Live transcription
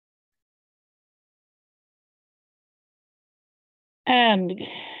And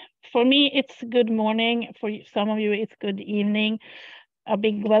for me, it's good morning. For some of you, it's good evening. A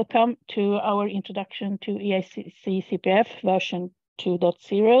big welcome to our introduction to EAC-CPF version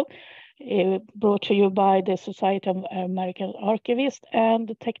 2.0, brought to you by the Society of American Archivists and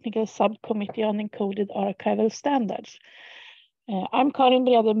the Technical Subcommittee on Encoded Archival Standards. I'm Karin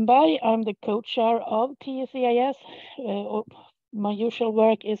Bredenberg. I'm the co-chair of TSEIS. My usual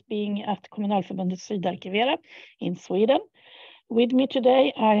work is being at Kommunalförbundet Sydarkivera in Sweden. With me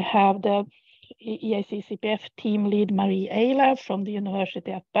today, I have the EAC-CPF team lead Marie Ayla from the University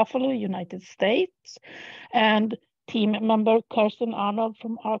at Buffalo, United States, and team member Kirsten Arnold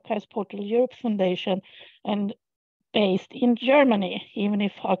from Archives Portal Europe Foundation and based in Germany, even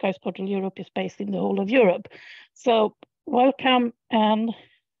if Archives Portal Europe is based in the whole of Europe. So welcome, and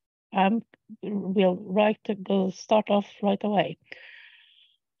we'll start off right away.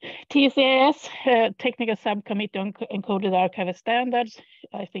 TSEIS, Technical Subcommittee on Encoded Archival Standards.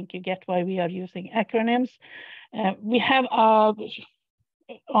 I think you get why we are using acronyms. We have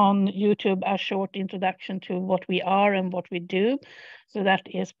on YouTube a short introduction to what we are and what we do, so that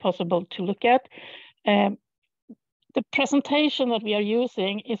is possible to look at. The presentation that we are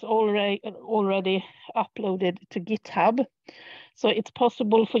using is already uploaded to GitHub, so it's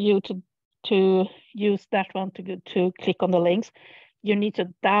possible for you to use that one to click on the links. You need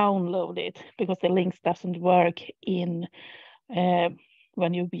to download it because the links doesn't work in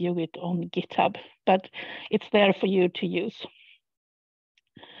when you view it on GitHub, but it's there for you to use.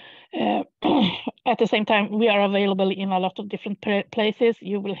 At the same time, we are available in a lot of different places.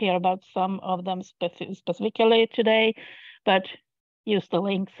 You will hear about some of them specifically today, but use the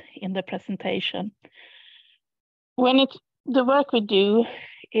links in the presentation. The work we do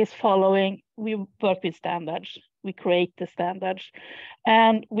is following, we work with standards, we create the standards,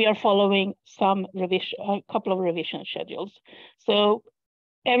 and we are following a couple of revision schedules. So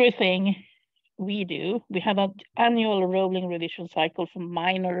everything we do, we have an annual rolling revision cycle for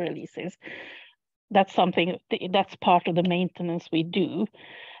minor releases. That's something, that's part of the maintenance we do.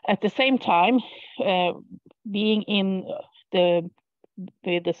 At the same time, being in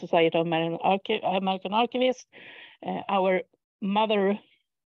with the Society of American Archivists, our mother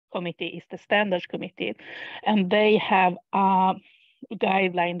committee is the Standards Committee, and they have a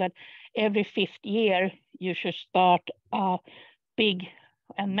guideline that every 5th year you should start a big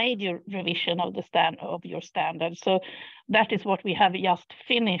and major revision of your standards. So that is what we have just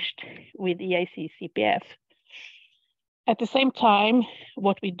finished with EAC-CPF. At the same time,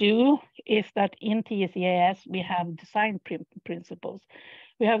 what we do is that in TSEIS we have design principles.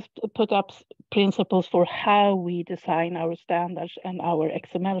 We have put up principles for how we design our standards and our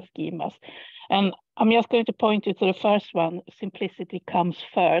XML schemas. And I'm just going to point you to the first one, simplicity comes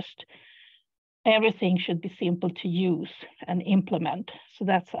first. Everything should be simple to use and implement. So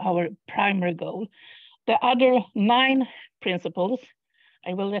that's our primary goal. The other 9 principles,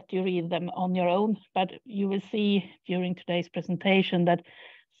 I will let you read them on your own, but you will see during today's presentation that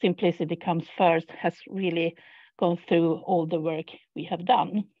simplicity comes first has really gone through all the work we have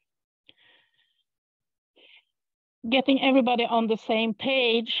done. Getting everybody on the same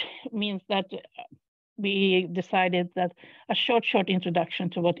page means that we decided that a short introduction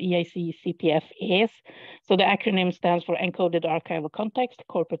to what EAC-CPF is. So the acronym stands for Encoded Archival Context,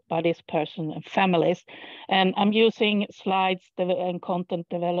 Corporate Bodies, Persons, and Families. And I'm using slides and content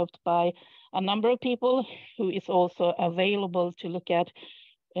developed by a number of people who is also available to look at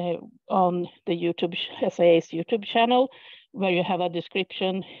on the SIA's YouTube channel, where you have a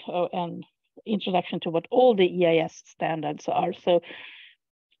description and introduction to what all the EIS standards are. So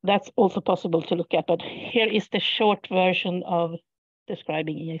that's also possible to look at, but here is the short version of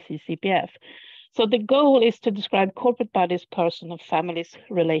describing EAC-CPF. So the goal is to describe corporate bodies, persons, and families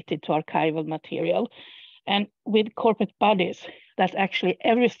related to archival material. And with corporate bodies, that's actually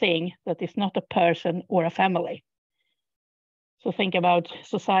everything that is not a person or a family. So think about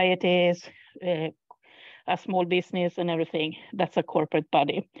societies, a small business and everything, that's a corporate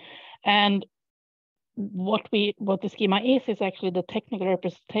body. And what the schema is actually the technical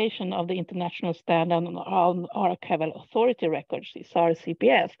representation of the International Standard on Archival Authority Records,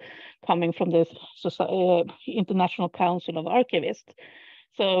 EAC-CPF, coming from the International Council of Archivists.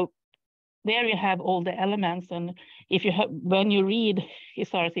 So there you have all the elements, and when you read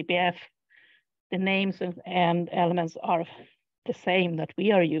EAC-CPF, the names and elements are the same that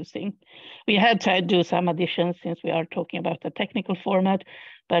we are using. We had to do some additions since we are talking about the technical format,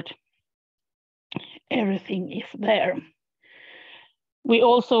 but everything is there. We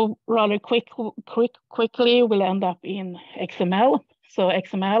also rather quickly will end up in XML. So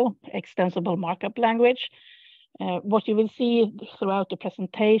XML, Extensible Markup Language. What you will see throughout the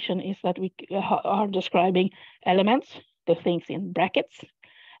presentation is that we are describing elements, the things in brackets,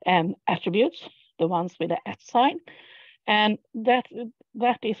 and attributes, the ones with the @ sign. And that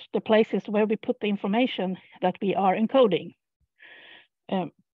is the places where we put the information that we are encoding.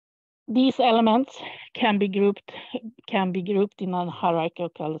 These elements can be grouped in a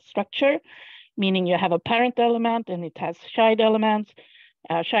hierarchical structure, meaning you have a parent element and it has child elements.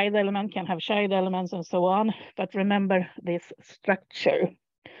 A child element can have child elements and so on, but remember this structure.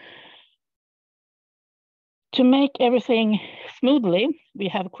 To make everything smoothly, we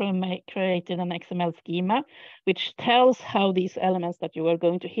have created an XML schema, which tells how these elements that you are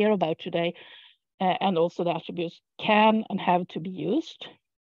going to hear about today, and also the attributes, can and have to be used.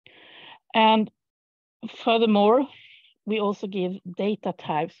 And furthermore, we also give data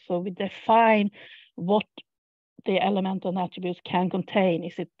types. So we define what the element and attributes can contain.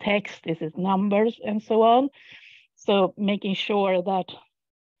 Is it text? Is it numbers? And so on. So making sure that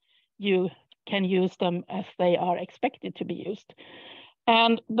you can use them as they are expected to be used.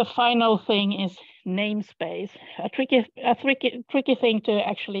 And the final thing is namespace. A tricky thing to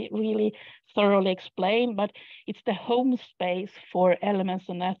actually really thoroughly explain, but it's the home space for elements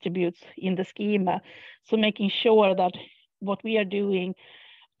and attributes in the schema. So making sure that what we are doing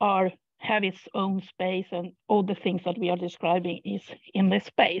have its own space, and all the things that we are describing is in this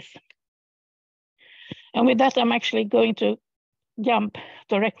space. And with that, I'm actually going to jump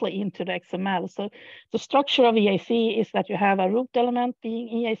directly into the XML. So the structure of EAC is that you have a root element being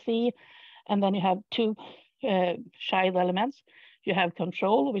EAC, and then you have two child elements. You have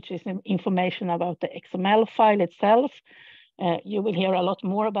control, which is information about the XML file itself. You will hear a lot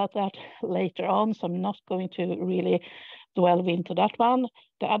more about that later on, so I'm not going to really delve into that one.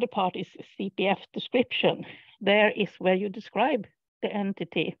 The other part is CPF description. There is where you describe the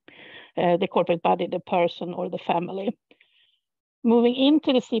entity, the corporate body, the person, or the family. Moving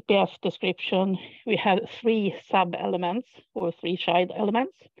into the CPF description, we have 3 sub-elements or 3 child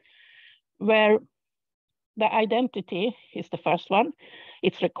elements, where the identity is the first one.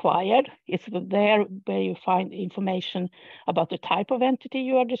 It's required. It's there where you find information about the type of entity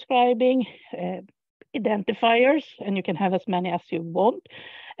you are describing, identifiers, and you can have as many as you want,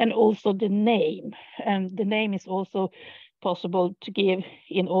 and also the name. And the name is also possible to give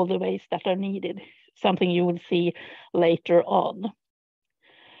in all the ways that are needed, something you will see later on.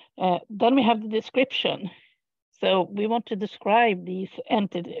 Then we have the description. So we want to describe these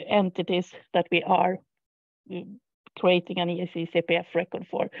entities that we are creating an EAC-CPF record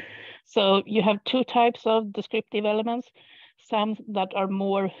for. So you have 2 types of descriptive elements, some that are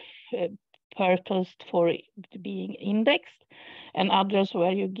more purposed for being indexed, and others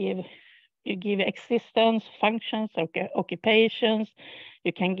where you give existence, functions, occupations.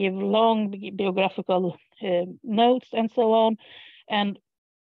 You can give long biographical notes and so on, and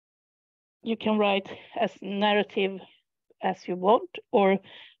you can write as narrative as you want or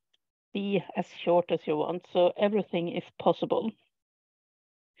be as short as you want. So everything is possible.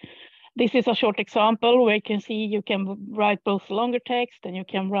 This is a short example where you can see you can write both longer text, and you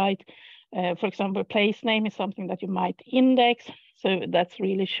can write, for example, place name is something that you might index. So that's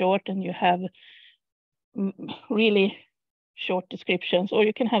really short, and you have really short descriptions, or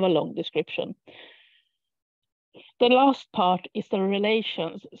you can have a long description. The last part is the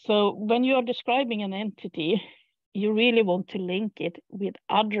relations. So when you are describing an entity, you really want to link it with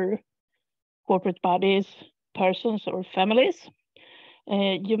other corporate bodies, persons, or families.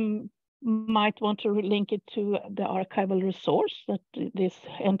 You might want to link it to the archival resource that this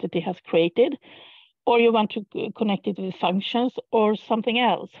entity has created, or you want to connect it with functions or something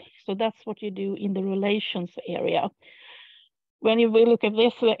else. So that's what you do in the relations area. When you will look at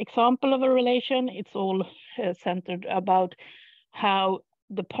this example of a relation, it's all centered about how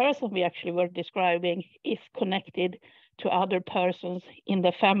the person we actually were describing is connected to other persons in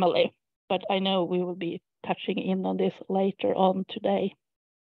the family. But I know we will be touching in on this later on today.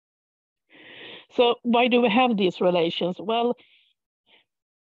 So why do we have these relations? Well,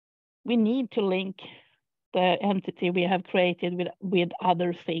 we need to link the entity we have created with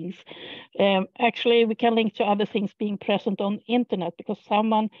other things. Actually, we can link to other things being present on internet, because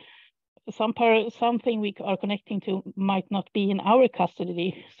something we are connecting to might not be in our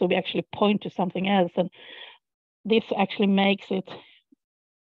custody, so we actually point to something else, and this actually makes it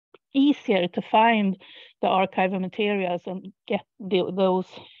easier to find the archival materials and get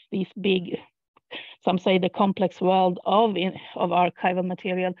these big, some say the complex world of archival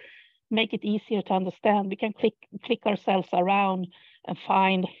material, make it easier to understand. We can click ourselves around and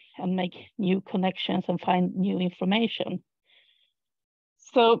find and make new connections and find new information.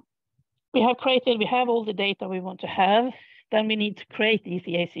 So we have all the data we want to have. Then we need to create these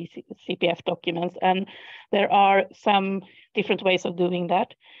EAC-CPF documents, and there are some different ways of doing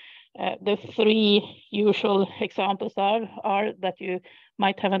that. The three usual examples are that you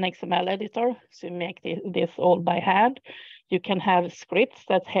might have an XML editor, so you make this all by hand. You can have scripts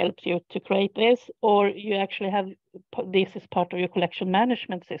that help you to create this, or you actually have this as part of your collection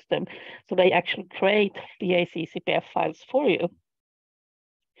management system, so they actually create the EAC-CPF files for you.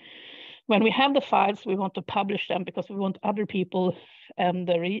 When we have the files, we want to publish them because we want other people and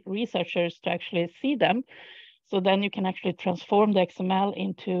the researchers to actually see them. So then you can actually transform the XML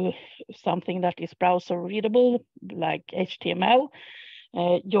into something that is browser readable, like HTML.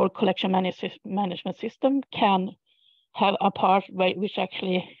 Your collection management system can have a part which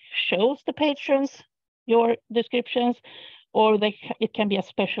actually shows the patrons your descriptions, or it can be a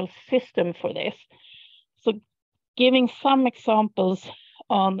special system for this. So giving some examples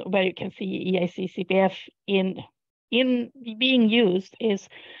on where you can see EAC-CPF in being used is,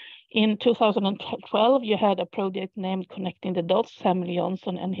 in 2012, you had a project named Connecting the Dots, Samuel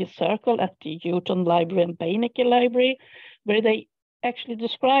Johnson and his circle at the Houghton Library and Beinecke Library, where they actually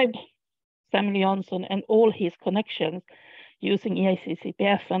described Samuel Johnson and all his connections using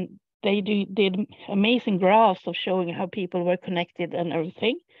EAC-CPF, and they did amazing graphs of showing how people were connected and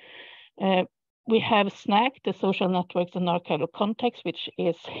everything. We have SNAC, the Social Networks and Archival Context, which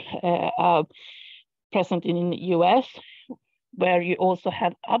is present in the US, where you also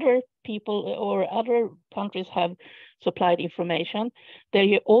have other people or other countries have supplied information. There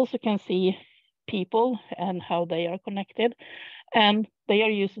you also can see people and how they are connected. And they are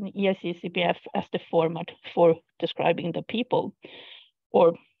using EAC-CPF as the format for describing the people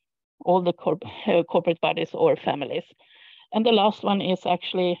or all the corporate bodies or families. And the last one is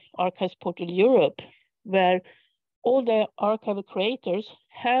actually Archives Portal Europe, where all the archival creators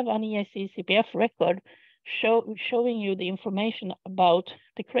have an EAC-CPF record showing you the information about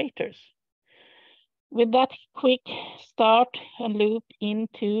the creators. With that quick start and loop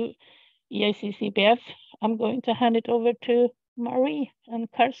into EAC-CPF, I'm going to hand it over to Marie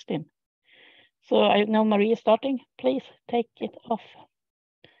and Kirsten. So I know Marie is starting. Please take it off.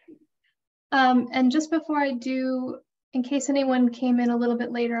 And just before I do, in case anyone came in a little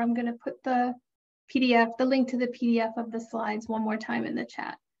bit later, I'm going to put the PDF, the link to the PDF of the slides one more time in the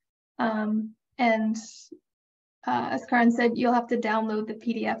chat. As Karin said, you'll have to download the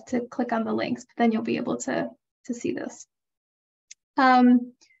PDF to click on the links, but then you'll be able to see this.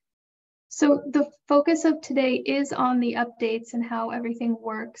 So the focus of today is on the updates and how everything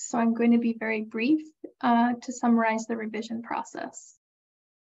works. So I'm going to be very brief to summarize the revision process.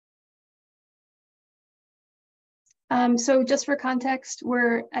 So just for context,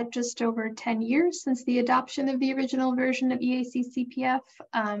 we're at just over 10 years since the adoption of the original version of EAC-CPF,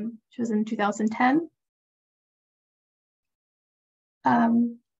 which was in 2010.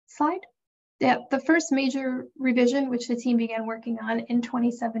 Slide. Yeah, the first major revision, which the team began working on in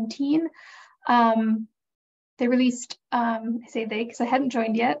 2017, they released, I say they because I hadn't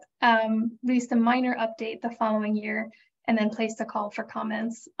joined yet, released a minor update the following year and then placed a call for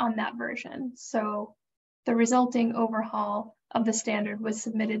comments on that version. So the resulting overhaul of the standard was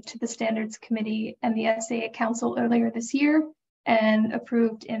submitted to the Standards Committee and the SAA Council earlier this year and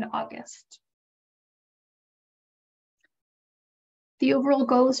approved in August. The overall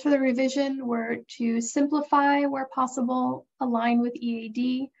goals for the revision were to simplify where possible, align with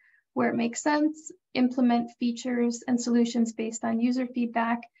EAD where it makes sense, implement features and solutions based on user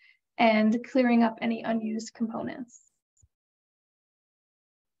feedback, and clearing up any unused components.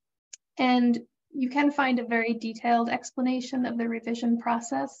 And you can find a very detailed explanation of the revision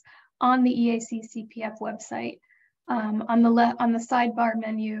process on the EAC-CPF website. On the sidebar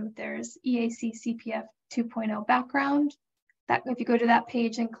menu, there's EAC-CPF 2.0 background. If you go to that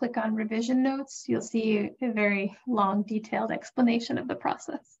page and click on revision notes, you'll see a very long, detailed explanation of the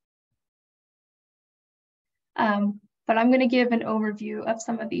process. But I'm going to give an overview of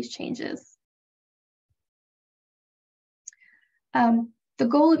some of these changes. The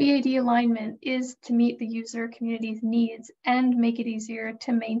goal of EAD alignment is to meet the user community's needs and make it easier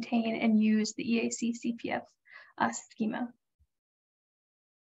to maintain and use the EAC-CPF schema.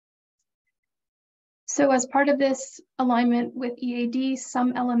 So as part of this alignment with EAD,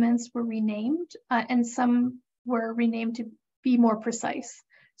 some elements were renamed and some were renamed to be more precise.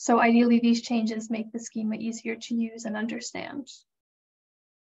 So ideally, these changes make the schema easier to use and understand.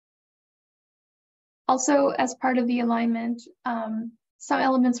 Also, as part of the alignment, some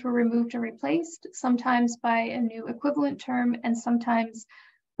elements were removed or replaced, sometimes by a new equivalent term and sometimes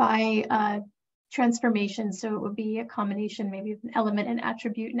by transformation. So it would be a combination maybe of an element and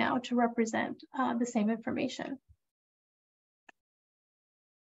attribute now to represent the same information.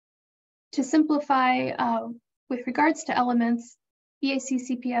 To simplify, with regards to elements,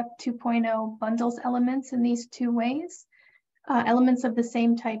 EAC-CPF 2.0 bundles elements in these two ways. Elements of the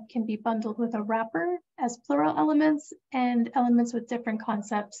same type can be bundled with a wrapper as plural elements, and elements with different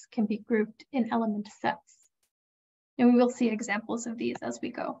concepts can be grouped in element sets. And we will see examples of these as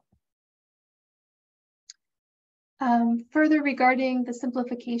we go. Further regarding the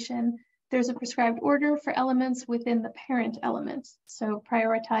simplification, there's a prescribed order for elements within the parent element, so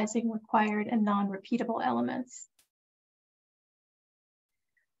prioritizing required and non-repeatable elements.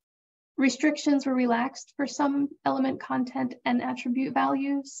 Restrictions were relaxed for some element content and attribute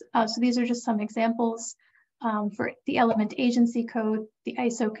values. So these are just some examples. For the element agency code, the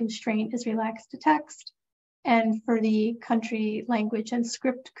ISO constraint is relaxed to text. And for the country, language, and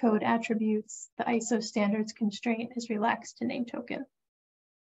script code attributes, the ISO standards constraint is relaxed to name token.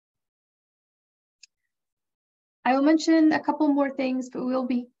 I will mention a couple more things, but we'll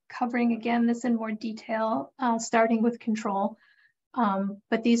be covering again this in more detail, starting with control.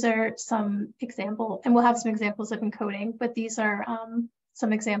 But these are some examples, and we'll have some examples of encoding, but these are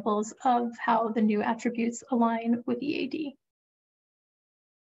some examples of how the new attributes align with EAD.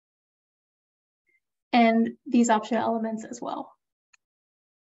 And these optional elements as well.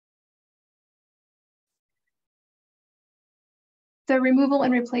 The removal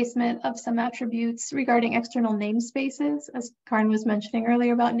and replacement of some attributes regarding external namespaces, as Karin was mentioning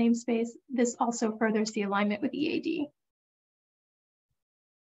earlier about namespace, this also furthers the alignment with EAD.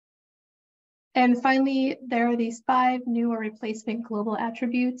 And finally, there are these 5 new or replacement global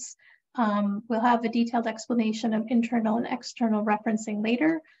attributes. We'll have a detailed explanation of internal and external referencing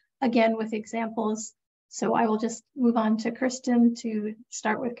later, again with examples. So I will just move on to Kristen to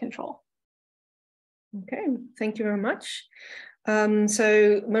start with control. Okay, thank you very much.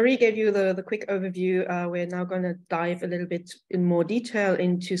 So Marie gave you the quick overview. We're now going to dive a little bit in more detail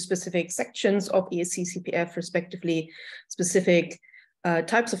into specific sections of EAC-CPF, respectively, specific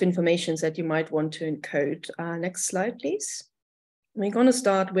types of information that you might want to encode. Next slide, please. We're going to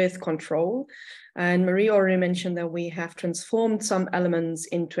start with control. And Marie already mentioned that we have transformed some elements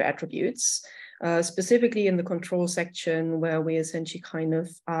into attributes. Specifically in the control section, where we essentially kind of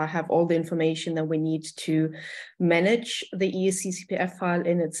have all the information that we need to manage the EAC-CPF file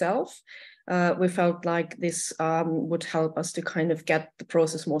in itself. We felt like this would help us to kind of get the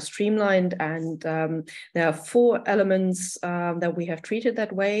process more streamlined, and there are 4 elements that we have treated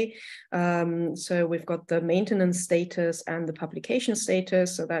that way. So we've got the maintenance status and the publication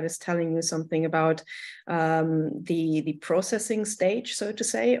status, so that is telling you something about the processing stage, so to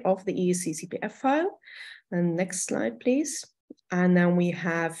say, of the EAC-CPF file. And next slide, please. And then we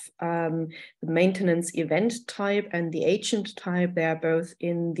have the maintenance event type and the agent type. They are both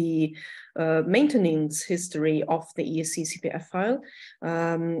in the maintenance history of the EAC-CPF file.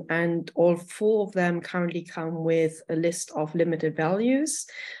 And all 4 of them currently come with a list of limited values.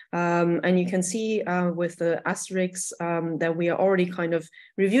 And you can see with the asterisks that we are already kind of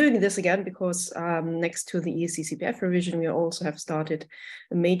reviewing this again, because next to the EAC-CPF revision, we also have started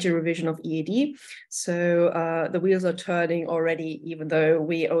a major revision of EAD. So the wheels are turning already, even though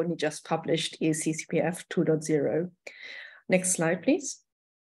we only just published EAC-CPF 2.0. Next slide, please.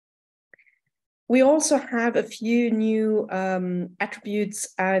 We also have a few new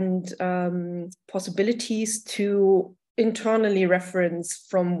attributes and possibilities to internally reference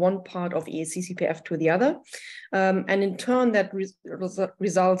from one part of EAC-CPF to the other. And in turn, that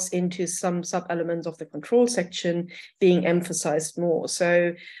results into some sub-elements of the control section being emphasized more.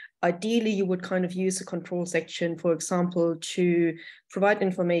 So ideally, you would kind of use the control section, for example, to provide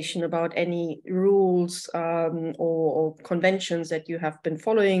information about any rules or conventions that you have been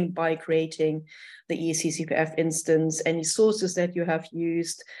following by creating the EAC-CPF instance, any sources that you have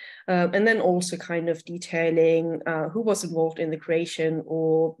used, and then also kind of detailing who was involved in the creation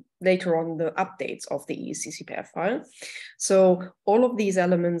or later on the updates of the EAC-CPF file. So all of these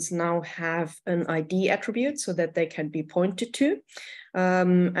elements now have an ID attribute so that they can be pointed to.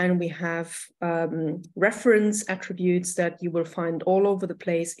 And we have reference attributes that you will find all over the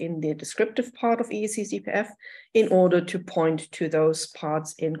place in the descriptive part of EAC-CPF in order to point to those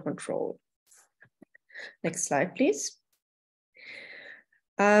parts in control. Next slide, please.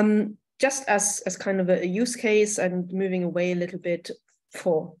 Just as kind of a use case and moving away a little bit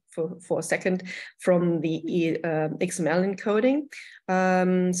for a second from the XML encoding.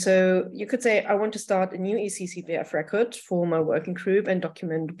 So you could say, I want to start a new EAC-CPF record for my working group and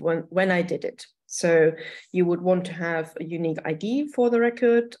document when I did it. So you would want to have a unique ID for the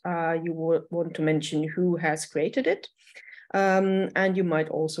record. You would want to mention who has created it. And you might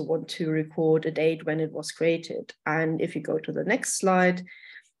also want to record a date when it was created. And if you go to the next slide,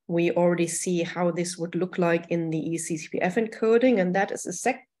 we already see how this would look like in the EAC-CPF encoding. And that is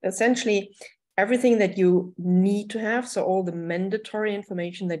essentially everything that you need to have. So all the mandatory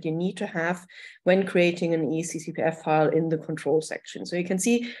information that you need to have when creating an EAC-CPF file in the control section. So you can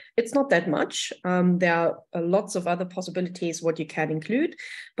see it's not that much. There are lots of other possibilities what you can include,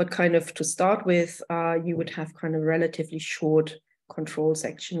 but kind of to start with, you would have kind of relatively short control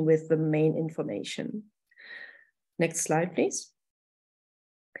section with the main information. Next slide, please.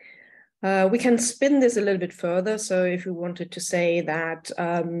 We can spin this a little bit further. So if we wanted to say that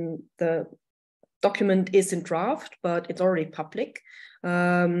the document is in draft, but it's already public,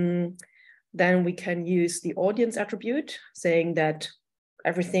 then we can use the audience attribute, saying that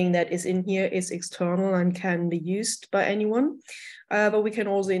everything that is in here is external and can be used by anyone. But we can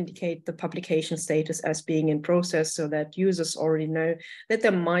also indicate the publication status as being in process so that users already know that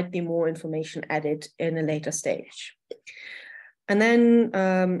there might be more information added in a later stage. And then,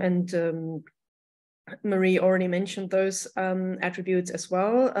 Marie already mentioned those attributes as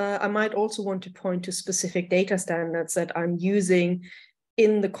well. I might also want to point to specific data standards that I'm using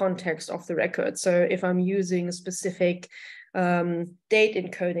in the context of the record. So if I'm using a specific date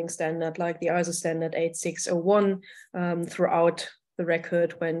encoding standard, like the ISO standard 8601 throughout the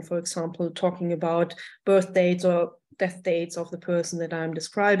record, when, for example, talking about birth dates or death dates of the person that I'm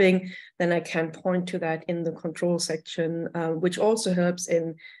describing, then I can point to that in the control section, which also helps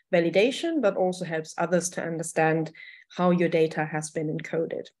in validation, but also helps others to understand how your data has been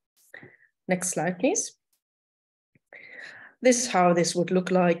encoded. Next slide, please. This is how this would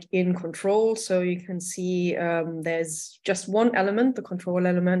look like in control. So you can see there's just one element, the control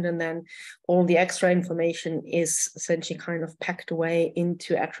element, and then all the extra information is essentially kind of packed away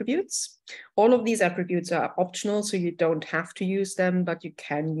into attributes. All of these attributes are optional, so you don't have to use them, but you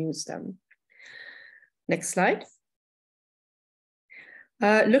can use them. Next slide.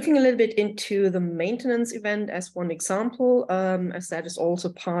 Looking a little bit into the maintenance event as one example, as that is also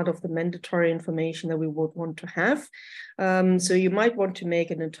part of the mandatory information that we would want to have. So you might want to make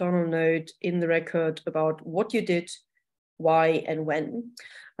an internal note in the record about what you did, why, and when.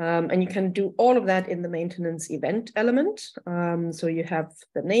 And you can do all of that in the maintenance event element. So you have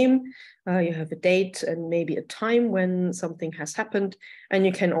the name, you have a date and maybe a time when something has happened. And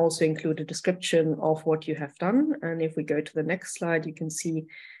you can also include a description of what you have done. And if we go to the next slide, you can see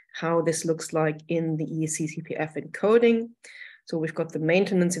how this looks like in the EAC-CPF encoding. So we've got the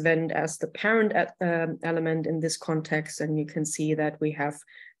maintenance event as the parent element in this context. And you can see that we have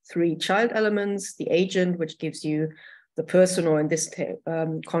 3 child elements, the agent, which gives you the person, or in this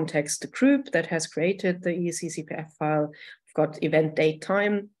context, the group that has created the EAC-CPF file. We've got event date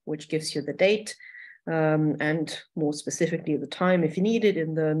time, which gives you the date, and more specifically the time if you need it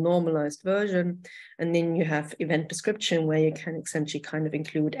in the normalized version. And then you have event description, where you can essentially kind of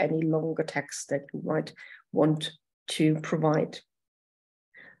include any longer text that you might want to provide.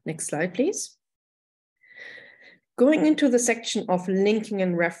 Next slide, please. Going into the section of linking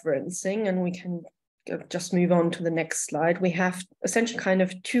and referencing, and we can just move on to the next slide. We have essentially kind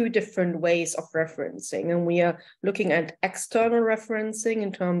of 2 different ways of referencing, and we are looking at external referencing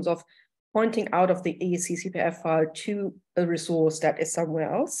in terms of pointing out of the EAC-CPF file to a resource that is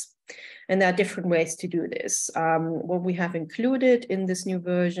somewhere else. And there are different ways to do this. What we have included in this new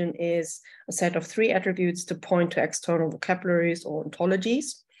version is a set of 3 attributes to point to external vocabularies or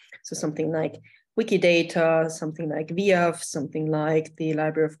ontologies. So something like Wikidata, something like VIAF, something like the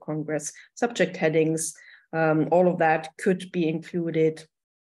Library of Congress subject headings, all of that could be included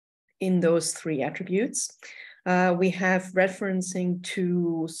in those 3 attributes. We have referencing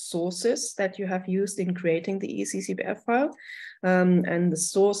to sources that you have used in creating the EAC-CPF file. And the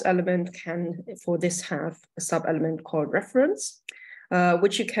source element can, for this, have a sub-element called reference,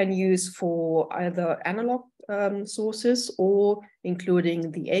 which you can use for either analog sources or,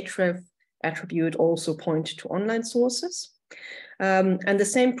 including the href attribute, also point to online sources. And the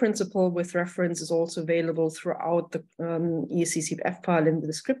same principle with reference is also available throughout the EAC-CPF file in the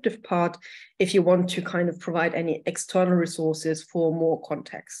descriptive part, if you want to kind of provide any external resources for more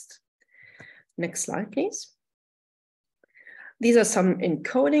context. Next slide, please. These are some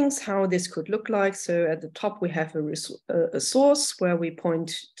encodings, how this could look like. So at the top, we have a source where we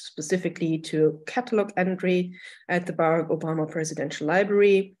point specifically to a catalog entry at the Barack Obama Presidential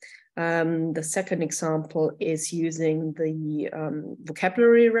Library. The second example is using the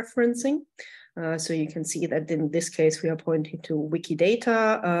vocabulary referencing. So you can see that in this case, we are pointing to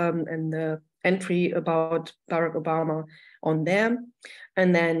Wikidata, and the entry about Barack Obama on there.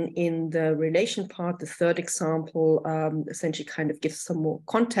 And then in the relation part, the third example essentially kind of gives some more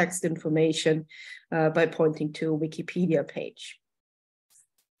context information by pointing to a Wikipedia page.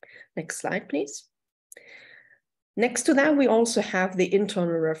 Next slide, please. Next to that, we also have the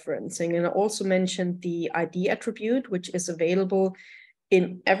internal referencing, and I also mentioned the ID attribute, which is available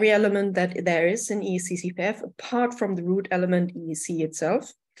in every element that there is in EAC-CPF, apart from the root element EAC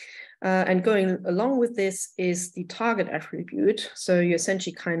itself. And going along with this is the target attribute. So you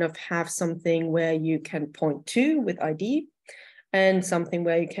essentially kind of have something where you can point to with ID and something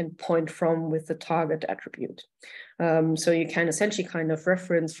where you can point from with the target attribute. So you can essentially kind of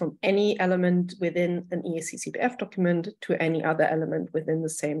reference from any element within an EAC-CPF document to any other element within the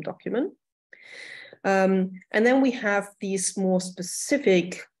same document. And then we have these more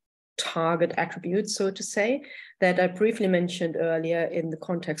specific target attributes, so to say, that I briefly mentioned earlier in the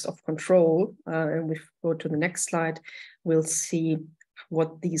context of control. And we go to the next slide, we'll see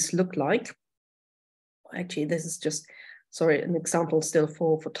what these look like. Actually, this is just, sorry, an example still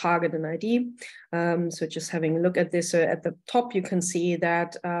for target and ID. So just having a look at this, at the top, you can see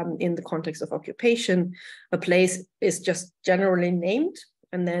that in the context of occupation, a place is just generally named,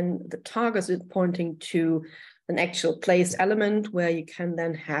 and then the target is pointing to an actual place element where you can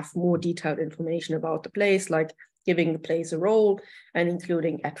then have more detailed information about the place, like giving the place a role and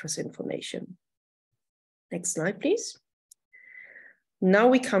including address information. Next slide, please. Now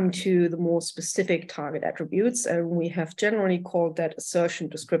we come to the more specific target attributes, and we have generally called that assertion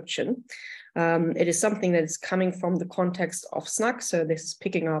description. It is something that is coming from the context of SNAC, so this is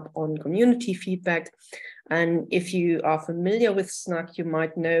picking up on community feedback. And if you are familiar with SNAC, you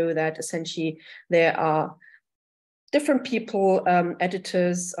might know that essentially there are different people,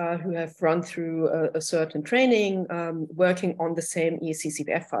 editors who have run through a certain training, working on the same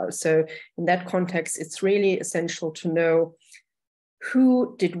EAC-CPF file. So in that context, it's really essential to know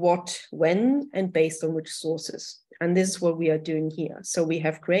who did what, when, and based on which sources. And this is what we are doing here. So we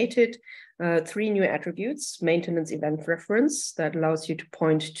have created 3 new attributes: maintenance event reference, that allows you to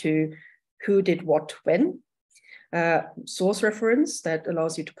point to who did what when, source reference, that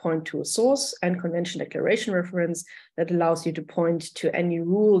allows you to point to a source, and convention declaration reference, that allows you to point to any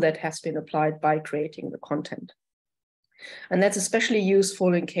rule that has been applied by creating the content. And that's especially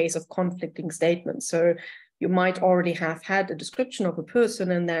useful in case of conflicting statements. So you might already have had a description of a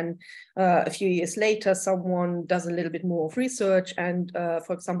person, and then a few years later, someone does a little bit more of research and,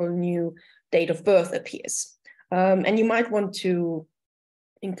 for example, a new date of birth appears. And you might want to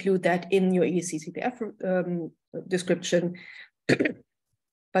include that in your EAC-CPF description,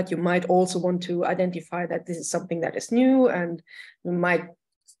 but you might also want to identify that this is something that is new and might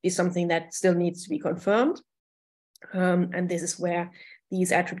be something that still needs to be confirmed. And this is where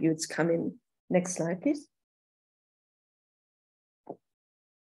these attributes come in. Next slide, please.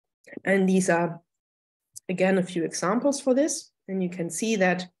 And these are, again, a few examples for this. And you can see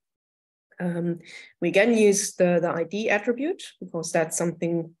that we again use the ID attribute, because that's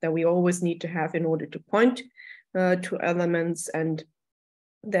something that we always need to have in order to point to elements. And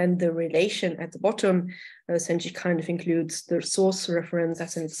then the relation at the bottom essentially kind of includes the source reference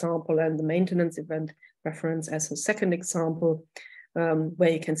as an example and the maintenance event reference as a second example, where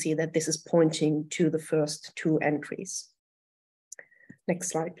you can see that this is pointing to the first 2 entries. Next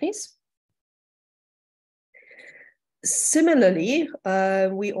slide, please. Similarly,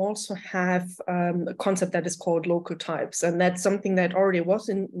 we also have a concept that is called local types, and that's something that already was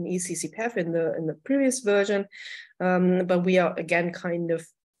in EAC-CPF in the previous version, but we are again kind of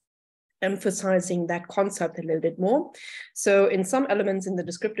emphasizing that concept a little bit more. So in some elements in the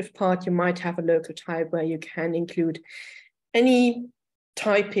descriptive part, you might have a local type where you can include any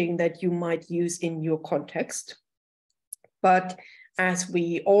typing that you might use in your context. But as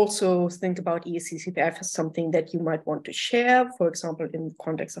we also think about EAC-CPF as something that you might want to share, for example, in the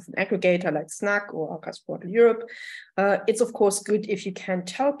context of an aggregator like SNAC or Archives Portal Europe, it's of course good if you can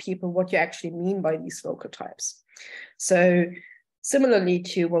tell people what you actually mean by these local types. So similarly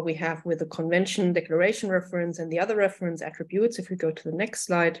to what we have with the convention declaration reference and the other reference attributes, if we go to the next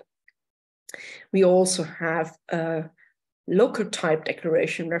slide, we also have a local type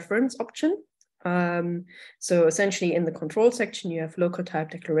declaration reference option. So essentially in the control section, you have local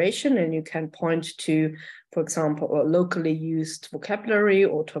type declaration, and you can point to, for example, a locally used vocabulary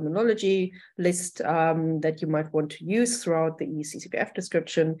or terminology list that you might want to use throughout the EAC-CPF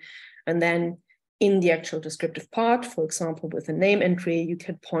description. And then in the actual descriptive part, for example, with a name entry, you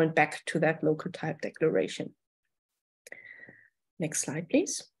can point back to that local type declaration. Next slide,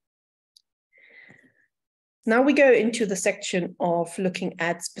 please. Now we go into the section of looking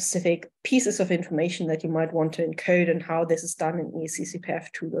at specific pieces of information that you might want to encode and how this is done in EAC-CPF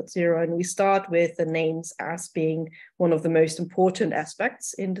 2.0. And we start with the names as being one of the most important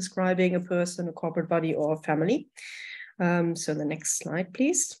aspects in describing a person, a corporate body, or a family. So the next slide,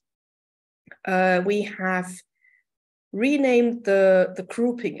 please. We have renamed the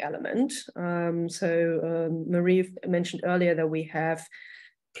grouping element. Marie mentioned earlier that we have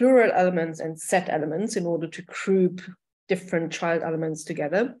plural elements and set elements in order to group different child elements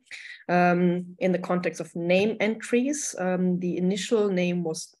together. In the context of name entries, the initial name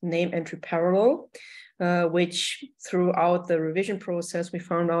was name entry parallel, which throughout the revision process, we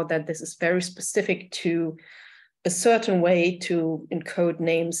found out that this is very specific to a certain way to encode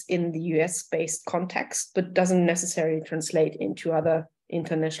names in the US-based context, but doesn't necessarily translate into other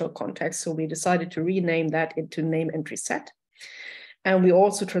international contexts. So we decided to rename that into name entry set. And we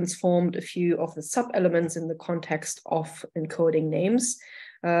also transformed a few of the sub-elements in the context of encoding names.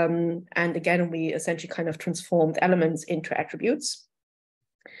 And again, we essentially kind of transformed elements into attributes.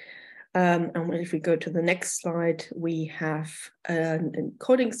 And if we go to the next slide, we have an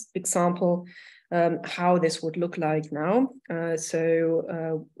encoding example, how this would look like now. Again,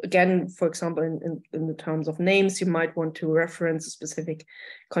 for example, in the terms of names, you might want to reference a specific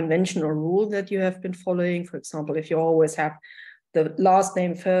convention or rule that you have been following. For example, if you always have the last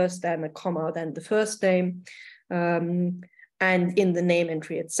name first, then a comma, then the first name. And in the name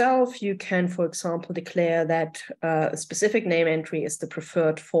entry itself, you can, for example, declare that a specific name entry is the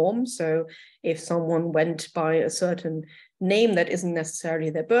preferred form. So if someone went by a certain name that isn't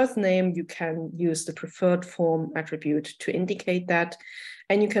necessarily their birth name, you can use the preferred form attribute to indicate that.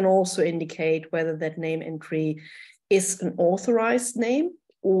 And you can also indicate whether that name entry is an authorized name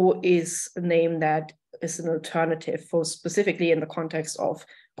or is a name that is an alternative for specifically in the context of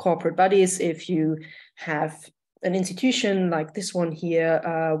corporate bodies. If you have an institution like this one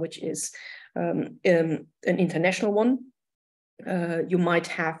here, which is an international one, you might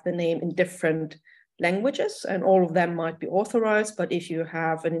have the name in different languages and all of them might be authorized. But if you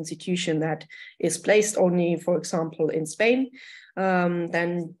have an institution that is placed only, for example, in Spain,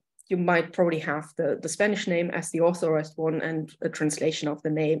 then you might probably have the Spanish name as the authorized one, and a translation of the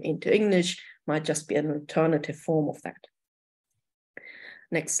name into English might just be an alternative form of that.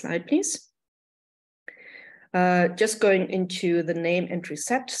 Next slide, please. Just going into the name entry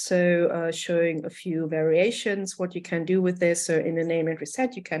set, so showing a few variations, what you can do with this. So in the name entry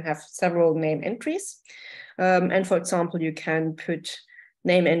set, you can have several name entries. And for example, you can put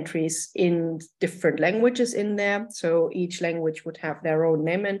name entries in different languages in there. So each language would have their own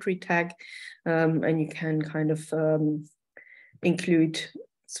name entry tag, and you can kind of include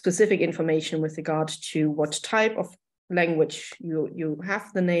specific information with regard to what type of language you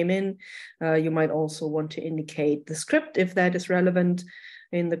have the name in. You might also want to indicate the script if that is relevant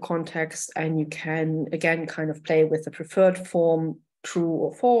in the context, and you can again kind of play with the preferred form, true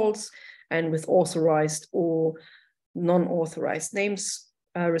or false, and with authorized or non-authorized names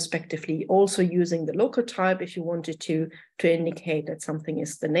respectively, also using the local type if you wanted to indicate that something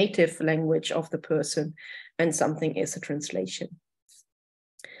is the native language of the person and something is a translation.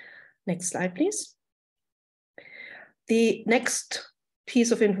 Next slide, please. The next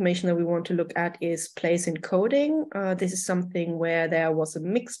piece of information that we want to look at is place encoding. This is something where there was a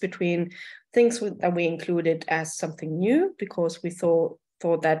mix between things that we included as something new because we thought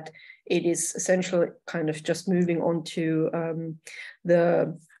that it is essential kind of just moving on to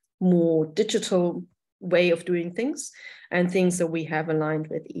the more digital way of doing things and things that we have aligned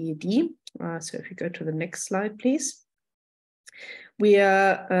with EAD. So if you go to the next slide, please. We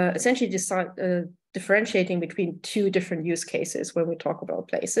are essentially differentiating between two different use cases when we talk about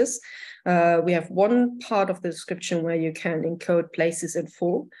places. We have one part of the description where you can encode places in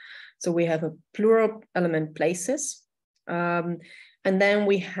full. So we have a plural element places. And then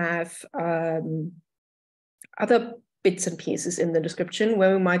we have other bits and pieces in the description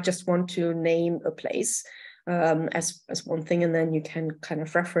where we might just want to name a place as one thing, and then you can kind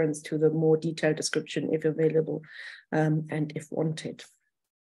of reference to the more detailed description if available and if wanted.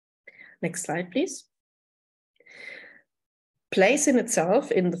 Next slide, please. Place in itself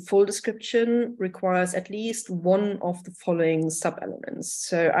in the full description requires at least one of the following sub-elements.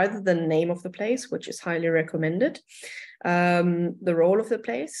 So either the name of the place, which is highly recommended, the role of the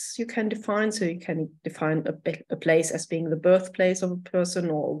place you can define. So you can define a place as being the birthplace of a person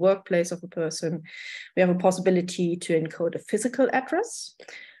or a workplace of a person. We have a possibility to encode a physical address.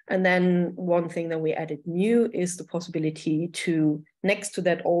 And then one thing that we added new is the possibility to, next to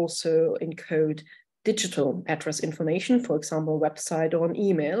that, also encode digital address information, for example, website or an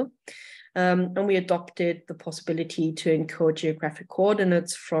email. and we adopted the possibility to encode geographic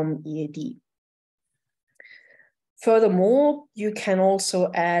coordinates from EAD. Furthermore, you can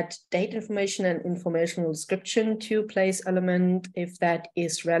also add date information and informational description to place element if that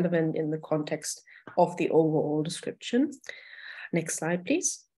is relevant in the context of the overall description. Next slide,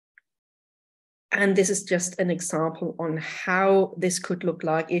 please. And this is just an example on how this could look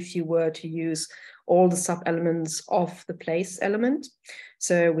like if you were to use all the sub-elements of the place element.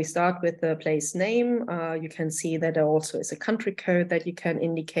 So we start with the place name. You can see that there also is a country code that you can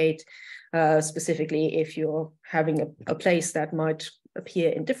indicate, specifically if you're having a place that might appear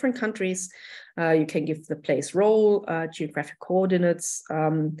in different countries. You can give the place role, geographic coordinates.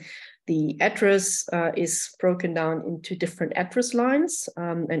 The address is broken down into different address lines,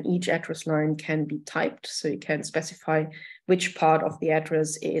 and each address line can be typed. So you can specify which part of the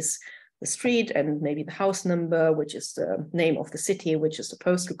address is the street and maybe the house number, which is the name of the city, which is the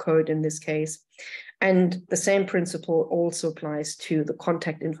postal code in this case. And the same principle also applies to the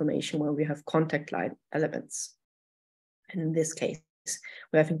contact information where we have contact line elements. And in this case,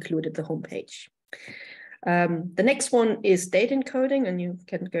 we have included the homepage. The next one is date encoding, and you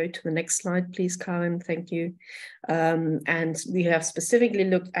can go to the next slide, please, Karen. Thank you. And we have specifically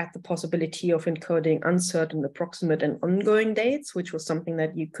looked at the possibility of encoding uncertain, approximate, and ongoing dates, which was something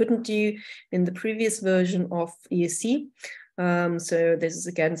that you couldn't do in the previous version of EAC. So this is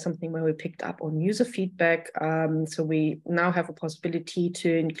again something where we picked up on user feedback. So we now have a possibility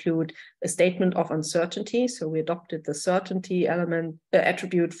to include a statement of uncertainty. So we adopted the certainty element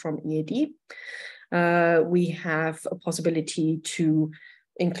attribute from EAD. We have a possibility to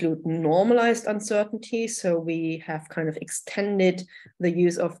include normalized uncertainty. So we have kind of extended the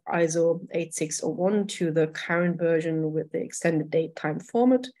use of ISO 8601 to the current version with the extended date time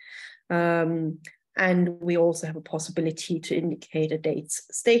format. And we also have a possibility to indicate a date's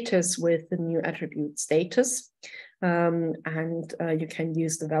status with the new attribute status. You can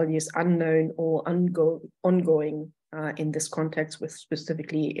use the values unknown or ongoing in this context, with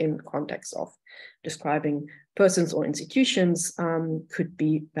specifically in context of describing persons or institutions, could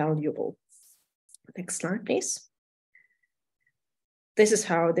be valuable. Next slide, please. This is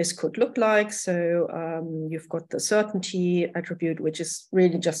how this could look like. So you've got the certainty attribute, which is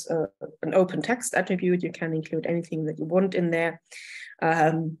really just an open text attribute. You can include anything that you want in there.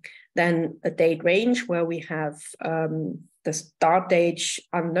 Then a date range where we have the start date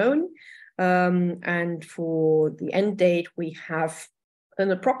unknown. And for the end date, we have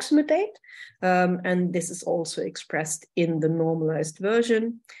an approximate date. And this is also expressed in the normalized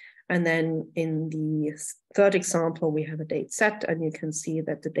version. And then in the third example, we have a date set, and you can see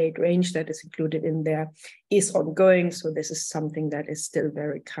that the date range that is included in there is ongoing. So this is something that is still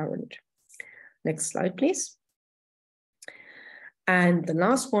very current. Next slide, please. And the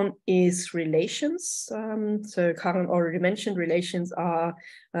last one is relations. So Karen already mentioned relations are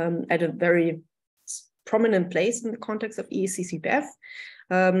at a very prominent place in the context of EAC-CPF.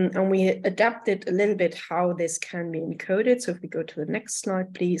 And we adapted a little bit how this can be encoded. So if we go to the next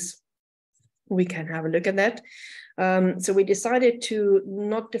slide, please, we can have a look at that. So we decided to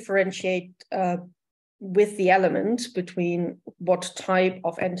not differentiate with the element between what type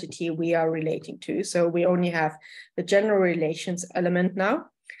of entity we are relating to. So we only have the general relations element now.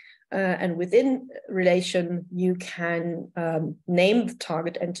 And within relation, you can name the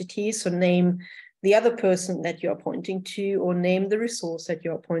target entity. So name the other person that you're pointing to, or name the resource that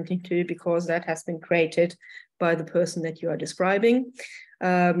you're pointing to, because that has been created by the person that you are describing.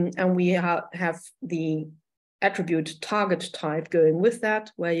 And we have the attribute target type going with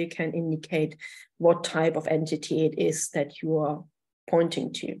that, where you can indicate what type of entity it is that you are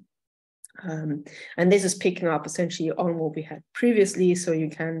pointing to. And this is picking up essentially on what we had previously. So you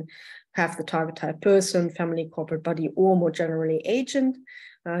can have the target type person, family, corporate body, or more generally agent.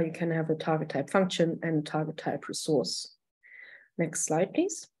 You can have a target type function and target type resource. Next slide,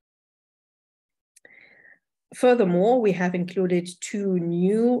 please. Furthermore, we have included two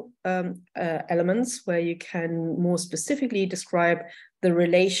new elements where you can more specifically describe the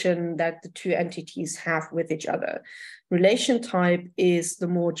relation that the two entities have with each other. Relation type is the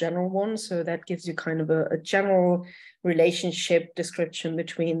more general one, so that gives you kind of a general relationship description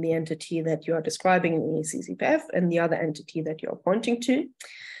between the entity that you are describing in EAC-CPF and the other entity that you're pointing to.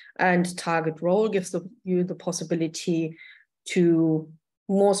 And target role gives you the possibility to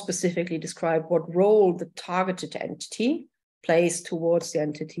more specifically describe what role the targeted entity plays towards the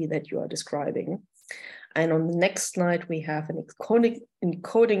entity that you are describing. And on the next slide, we have an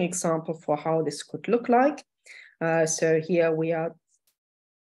encoding example for how this could look like. So here we are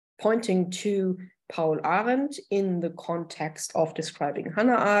pointing to Paul Arendt in the context of describing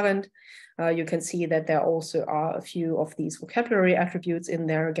Hannah Arendt. You can see that there also are a few of these vocabulary attributes in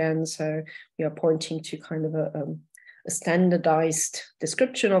there again. So we are pointing to kind of a standardized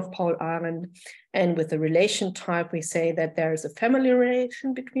description of Paul Arendt. And with the relation type, we say that there is a family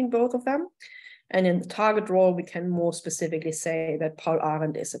relation between both of them. And in the target role, we can more specifically say that Paul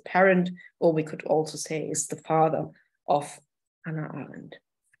Arendt is a parent, or we could also say is the father of Hannah Arendt.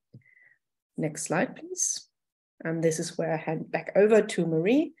 Next slide, please. And this is where I hand back over to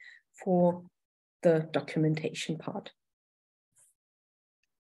Marie for the documentation part.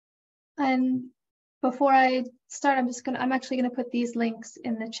 And before I start, I'm actually gonna put these links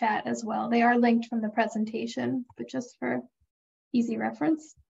in the chat as well. They are linked from the presentation, but just for easy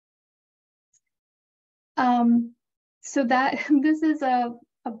reference. So this is a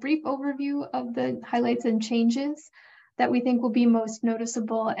brief overview of the highlights and changes that we think will be most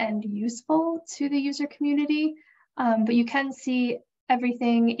noticeable and useful to the user community. But you can see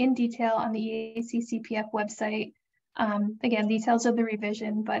everything in detail on the EAC-CPF website. Again, details of the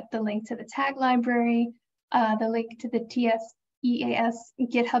revision, but the link to the tag library, the link to the EAS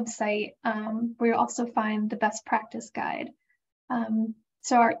GitHub site, where you'll also find the best practice guide.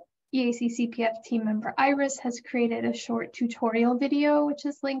 So our EAC-CPF team member Iris has created a short tutorial video, which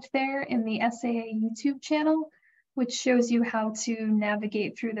is linked there in the SAA YouTube channel, which shows you how to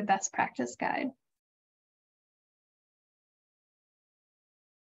navigate through the best practice guide.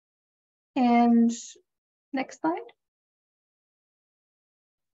 And next slide.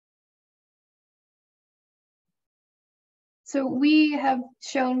 So we have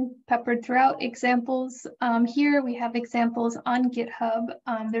shown peppered throughout examples. Here we have examples on GitHub.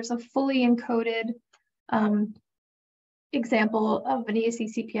 There's a fully encoded example of an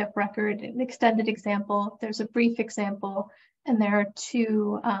EAC-CPF record, an extended example. There's a brief example, and there are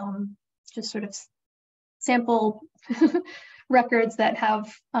two just sort of sample records that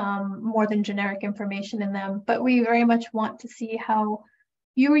have more than generic information in them. But we very much want to see how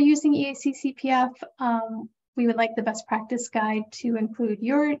you are using EAC-CPF. We would like the best practice guide to include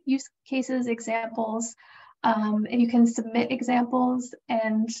your use cases, examples, and you can submit examples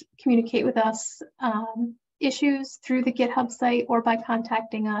and communicate with us issues through the GitHub site or by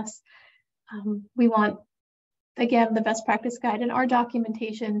contacting us. We want, again, the best practice guide and our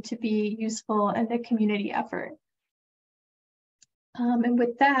documentation to be useful and a community effort. And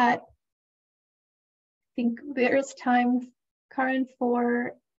with that, I think there is time, Karin,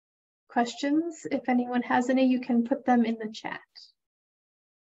 for questions. If anyone has any, you can put them in the chat.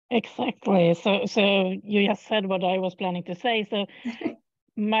 Exactly. So you just said what I was planning to say. So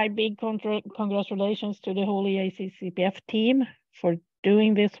my big congratulations to the whole EAC-CPF team for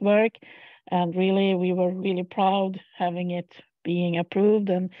doing this work. And really, we were really proud having it being approved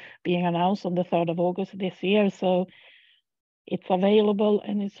and being announced on the 3rd of August this year. So it's available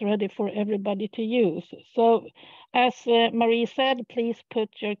and it's ready for everybody to use. So as Marie said, please put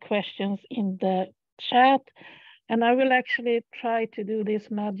your questions in the chat. And I will actually try to do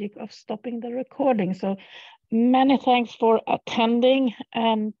this magic of stopping the recording. So many thanks for attending,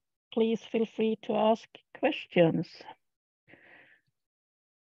 and please feel free to ask questions.